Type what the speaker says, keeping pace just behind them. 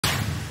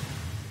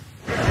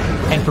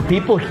And for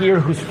people here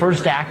whose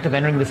first act of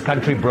entering this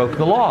country broke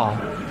the law,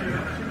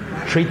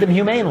 treat them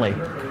humanely.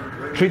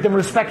 Treat them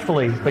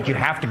respectfully, but you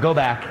have to go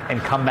back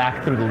and come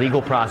back through the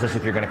legal process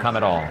if you're going to come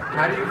at all.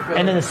 How do you feel?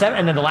 And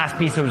then the last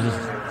piece was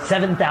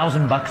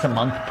 $7,000 a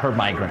month per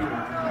migrant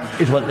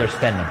is what they're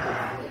spending.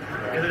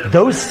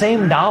 Those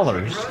same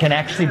dollars can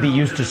actually be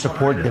used to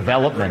support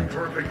development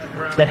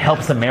that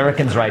helps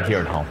Americans right here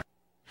at home.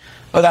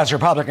 Well, that's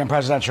Republican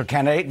presidential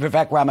candidate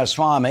Vivek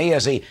Ramaswamy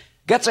as he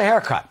gets a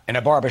haircut in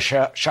a barber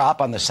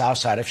shop on the south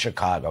side of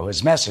Chicago.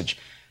 His message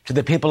to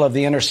the people of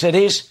the inner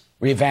cities: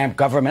 revamp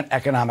government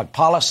economic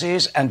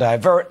policies and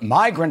divert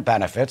migrant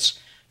benefits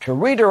to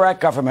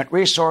redirect government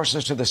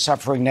resources to the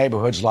suffering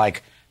neighborhoods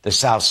like the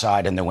South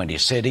Side and the Windy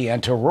City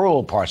and to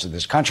rural parts of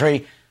this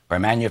country where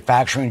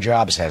manufacturing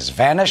jobs has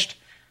vanished.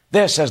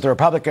 This as the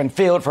Republican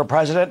field for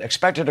president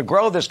expected to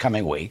grow this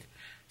coming week.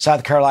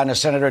 South Carolina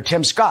Senator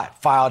Tim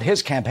Scott filed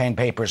his campaign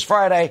papers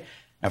Friday,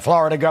 and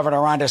Florida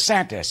Governor Ron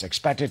DeSantis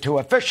expected to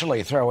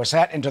officially throw his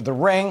hat into the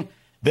ring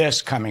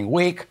this coming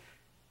week.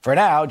 For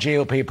now,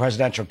 GOP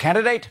presidential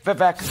candidate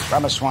Vivek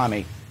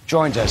Ramaswamy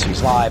joins us.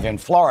 He's live in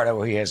Florida,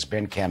 where he has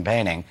been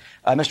campaigning.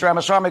 Mr.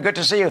 Ramaswamy, good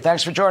to see you.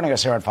 Thanks for joining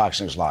us here on Fox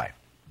News Live.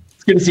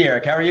 It's good to see you,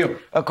 Eric. How are you?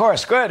 Of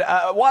course, good.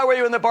 Why were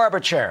you in the barber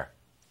chair?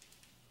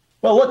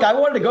 Well, look, I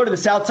wanted to go to the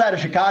south side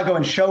of Chicago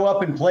and show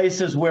up in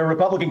places where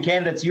Republican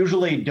candidates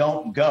usually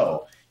don't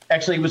go.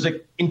 Actually, it was an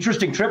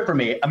interesting trip for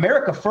me.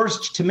 America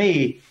First, to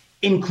me,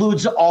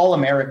 includes all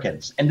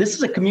Americans. And this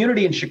is a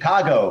community in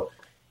Chicago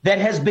that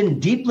has been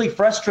deeply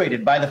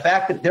frustrated by the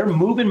fact that they're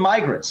moving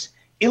migrants,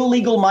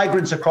 illegal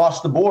migrants across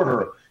the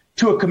border,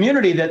 to a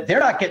community that they're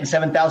not getting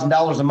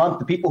 $7,000 a month,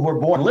 the people who are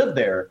born and live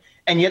there,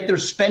 and yet they're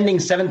spending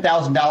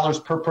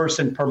 $7,000 per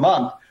person per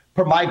month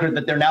per migrant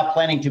that they're now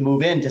planning to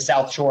move into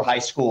South Shore High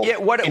School in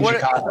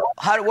Chicago.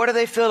 What do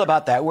they feel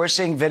about that? We're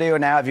seeing video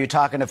now of you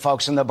talking to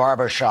folks in the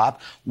barber shop.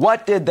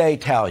 What did they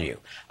tell you?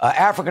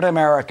 African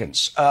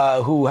Americans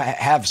who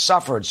have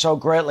suffered so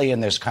greatly in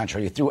this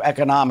country through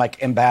economic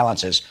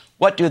imbalances,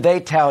 what do they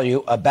tell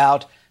you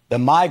about the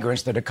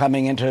migrants that are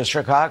coming into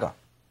Chicago?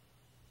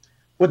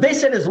 What they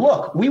said is,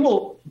 look, we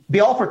will be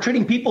all for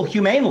treating people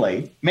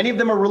humanely. Many of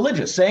them are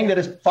religious, saying that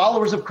as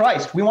followers of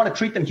Christ, we want to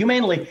treat them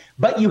humanely,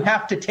 but you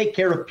have to take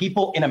care of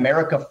people in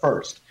America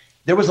first.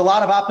 There was a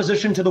lot of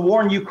opposition to the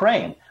war in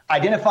Ukraine,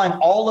 identifying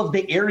all of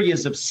the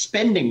areas of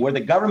spending where the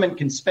government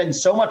can spend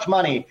so much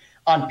money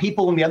on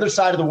people on the other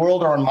side of the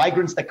world or on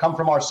migrants that come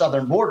from our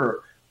southern border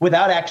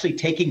without actually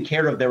taking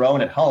care of their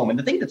own at home. And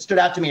the thing that stood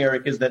out to me,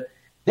 Eric, is that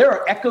there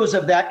are echoes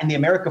of that in the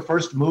America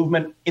First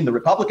movement in the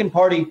Republican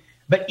Party,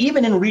 but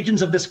even in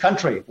regions of this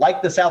country,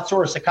 like the South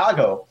Shore of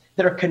Chicago,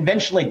 that are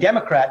conventionally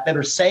Democrat, that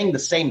are saying the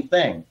same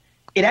thing.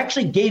 It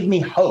actually gave me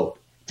hope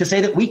to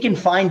say that we can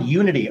find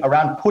unity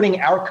around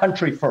putting our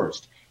country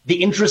first,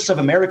 the interests of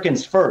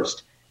Americans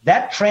first.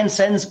 That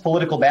transcends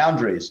political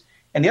boundaries.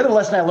 And the other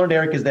lesson I learned,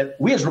 Eric, is that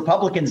we as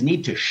Republicans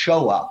need to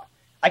show up.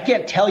 I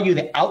can't tell you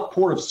the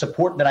outpour of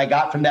support that I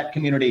got from that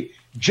community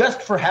just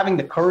for having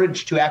the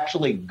courage to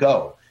actually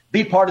go,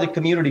 be part of the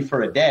community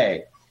for a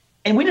day.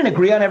 And we didn't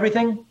agree on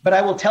everything, but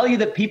I will tell you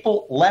that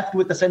people left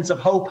with a sense of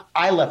hope.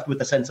 I left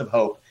with a sense of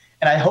hope.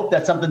 And I hope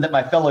that's something that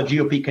my fellow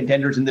GOP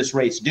contenders in this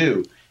race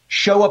do.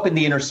 Show up in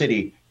the inner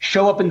city,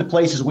 show up in the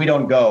places we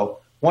don't go.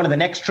 One of the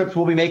next trips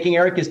we'll be making,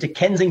 Eric, is to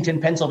Kensington,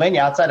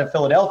 Pennsylvania, outside of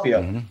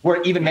Philadelphia,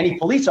 where even many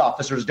police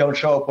officers don't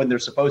show up when they're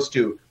supposed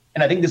to.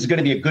 And I think this is going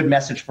to be a good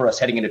message for us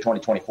heading into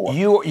 2024.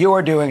 You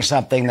are doing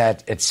something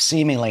that it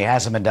seemingly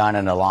hasn't been done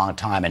in a long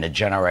time, in a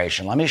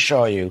generation. Let me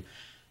show you.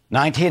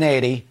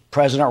 1980,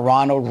 President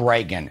Ronald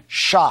Reagan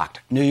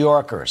shocked New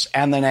Yorkers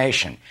and the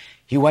nation.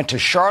 He went to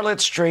Charlotte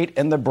Street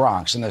in the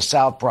Bronx, in the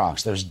South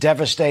Bronx. There's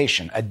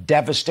devastation, a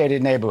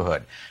devastated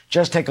neighborhood.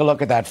 Just take a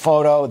look at that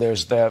photo.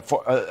 There's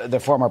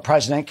the former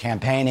president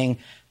campaigning.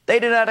 They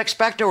did not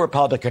expect a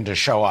Republican to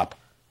show up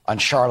on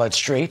Charlotte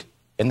Street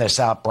in the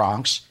South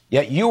Bronx,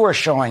 yet you were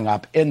showing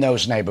up in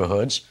those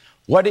neighborhoods.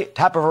 What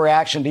type of a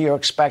reaction do you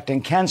expect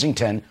in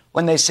Kensington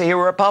when they see a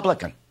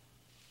Republican?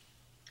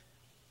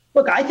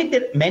 Look, I think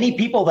that many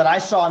people that I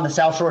saw on the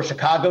South Shore of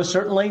Chicago,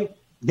 certainly,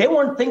 they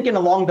weren't thinking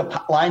along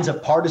the lines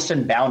of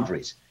partisan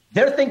boundaries.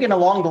 They're thinking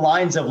along the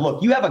lines of,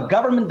 look, you have a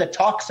government that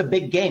talks a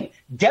big game,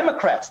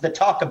 Democrats that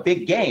talk a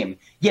big game,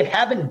 yet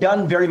haven't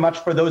done very much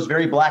for those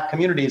very black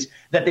communities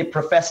that they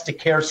profess to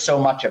care so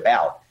much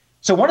about.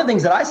 So one of the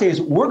things that I say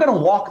is we're going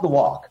to walk the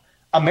walk.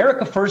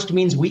 America First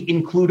means we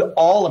include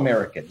all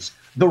Americans.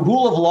 The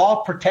rule of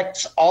law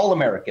protects all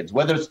Americans,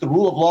 whether it's the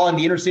rule of law in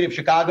the inner city of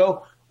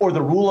Chicago or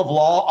the rule of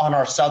law on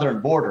our southern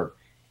border.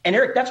 And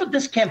Eric, that's what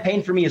this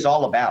campaign for me is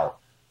all about.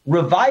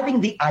 Reviving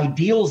the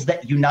ideals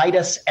that unite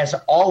us as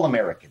all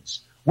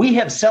Americans. We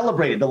have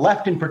celebrated, the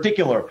left in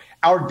particular,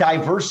 our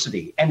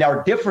diversity and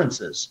our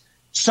differences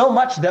so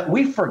much that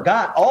we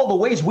forgot all the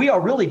ways we are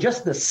really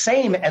just the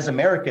same as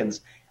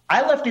Americans.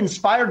 I left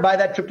inspired by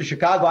that trip to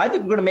Chicago. I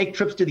think we're going to make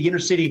trips to the inner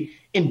city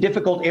in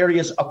difficult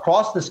areas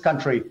across this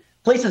country,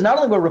 places not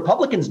only where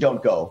Republicans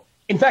don't go,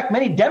 in fact,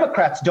 many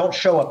Democrats don't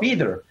show up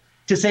either,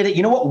 to say that,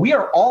 you know what, we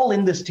are all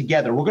in this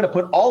together. We're going to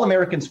put all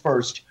Americans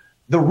first.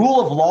 The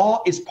rule of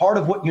law is part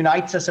of what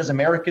unites us as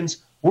Americans.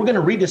 We're going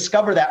to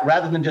rediscover that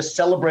rather than just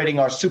celebrating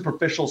our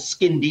superficial,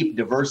 skin-deep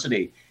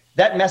diversity.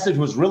 That message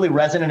was really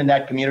resonant in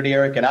that community,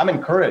 Eric, and I'm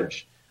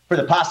encouraged for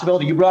the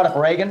possibility. You brought up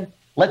Reagan.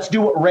 Let's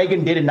do what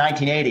Reagan did in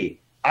 1980.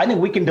 I think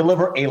we can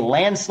deliver a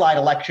landslide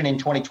election in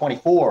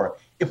 2024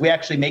 if we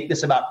actually make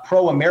this about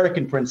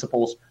pro-American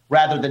principles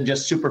rather than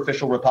just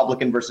superficial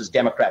Republican versus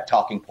Democrat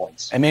talking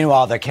points. And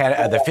meanwhile, the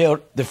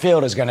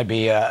field is going to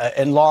be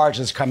enlarged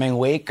this coming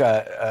week.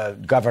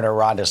 Governor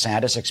Ron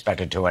DeSantis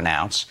expected to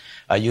announce.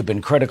 You've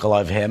been critical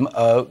of him.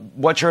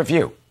 What's your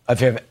view of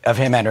him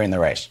entering the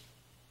race?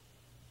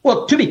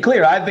 Well, to be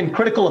clear, I've been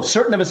critical of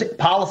certain of his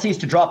policies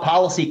to draw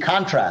policy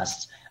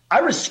contrasts. I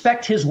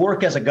respect his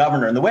work as a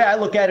governor, and the way I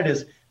look at it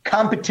is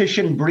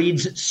competition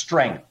breeds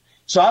strength.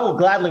 So I will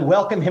gladly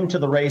welcome him to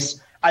the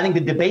race. I think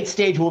the debate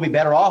stage will be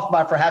better off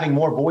for having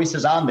more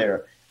voices on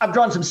there. I've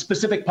drawn some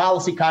specific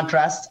policy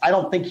contrasts. I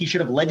don't think he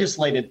should have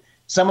legislated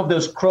some of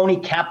those crony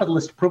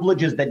capitalist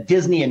privileges that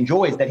Disney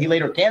enjoys that he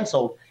later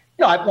canceled.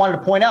 You know, I wanted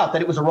to point out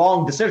that it was a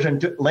wrong decision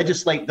to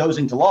legislate those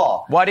into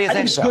law. Why do you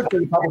think so? It's good for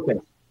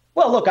Republicans.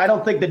 Well, look, I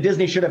don't think that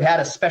Disney should have had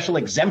a special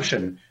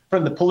exemption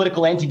from the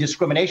political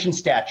anti-discrimination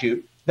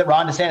statute that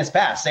Ron DeSantis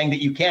passed, saying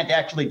that you can't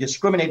actually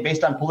discriminate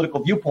based on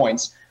political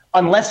viewpoints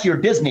unless you're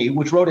Disney,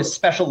 which wrote a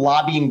special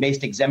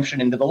lobbying-based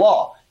exemption into the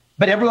law.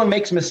 But everyone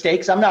makes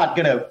mistakes. I'm not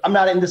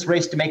in this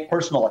race to make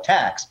personal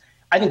attacks.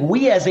 I think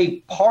we as a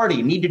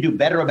party need to do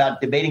better about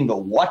debating the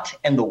what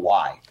and the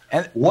why.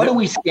 And what do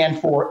we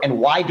stand for and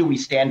why do we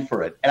stand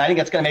for it? And I think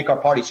that's going to make our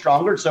party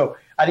stronger. So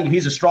I think if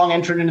he's a strong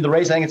entrant into the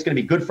race, I think it's going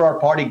to be good for our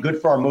party,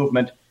 good for our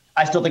movement.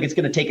 I still think it's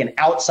going to take an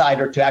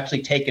outsider to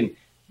actually take and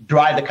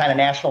drive the kind of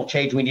national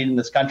change we need in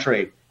this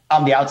country.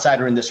 I'm the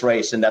outsider in this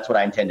race, and that's what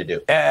I intend to do.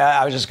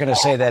 I was just going to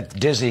say that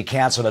Disney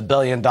canceled a $1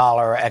 billion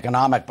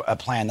economic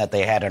plan that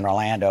they had in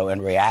Orlando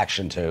in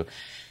reaction to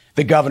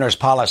the governor's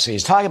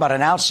policies. Talking about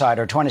an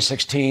outsider,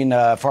 2016,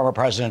 former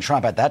President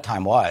Trump at that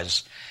time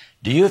was.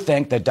 Do you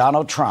think that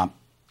Donald Trump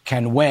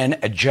can win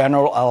a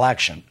general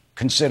election,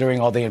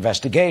 considering all the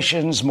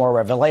investigations, more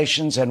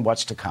revelations, and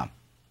what's to come?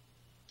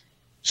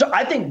 So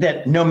I think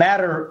that no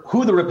matter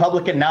who the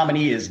Republican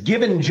nominee is,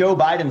 given Joe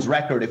Biden's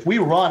record, if we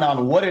run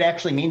on what it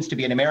actually means to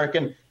be an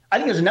American, I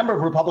think there's a number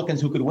of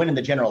Republicans who could win in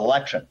the general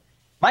election.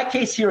 My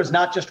case here is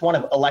not just one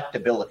of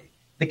electability.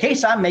 The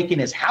case I'm making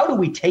is how do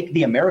we take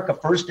the America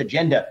First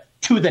agenda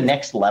to the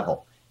next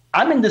level?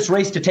 I'm in this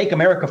race to take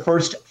America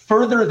First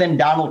further than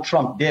Donald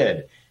Trump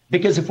did,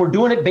 because if we're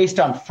doing it based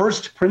on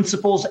first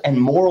principles and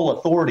moral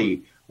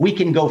authority, we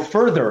can go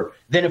further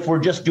than if we're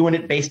just doing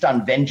it based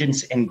on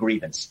vengeance and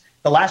grievance.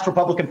 The last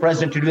Republican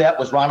president to do that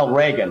was Ronald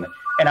Reagan,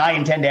 and I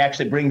intend to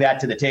actually bring that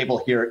to the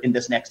table here in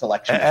this next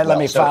election. And let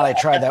me finally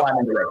try that.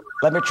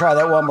 Let me try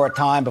that one more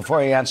time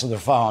before you answer the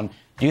phone.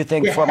 Do you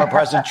think former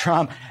President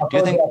Trump? Do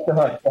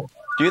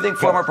you think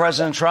former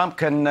President Trump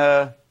can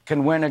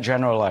win a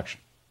general election?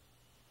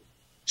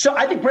 So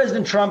I think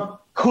President Trump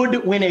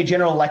could win a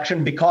general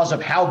election because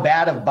of how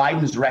bad of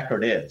Biden's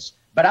record is.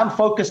 But I'm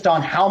focused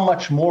on how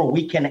much more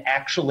we can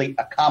actually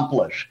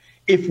accomplish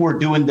if we're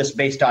doing this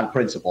based on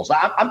principles.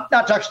 I'm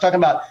not just talking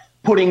about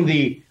putting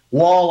the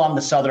wall on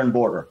the southern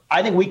border.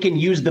 I think we can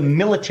use the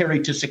military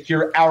to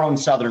secure our own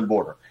southern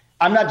border.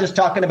 I'm not just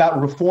talking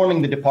about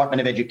reforming the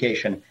Department of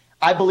Education.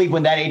 I believe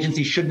when that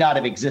agency should not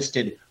have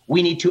existed,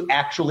 we need to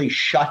actually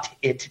shut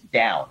it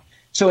down.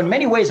 So in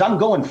many ways, I'm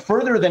going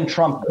further than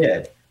Trump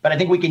did. But I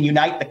think we can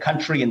unite the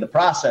country in the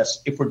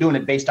process if we're doing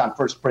it based on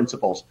first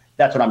principles.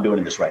 That's what I'm doing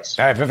in this race.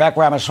 All right, Vivek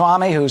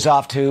Ramaswamy, who's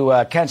off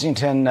to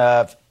Kensington,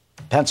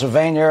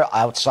 Pennsylvania,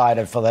 outside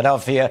of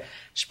Philadelphia,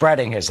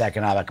 spreading his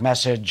economic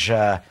message.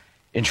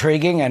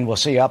 Intriguing, and we'll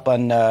see you up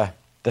on the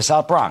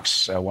South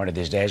Bronx one of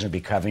these days. We'll be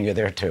covering you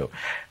there, too.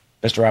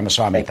 Mr.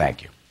 Ramaswamy,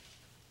 thank you.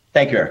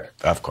 Thank you, Eric.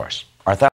 Of course.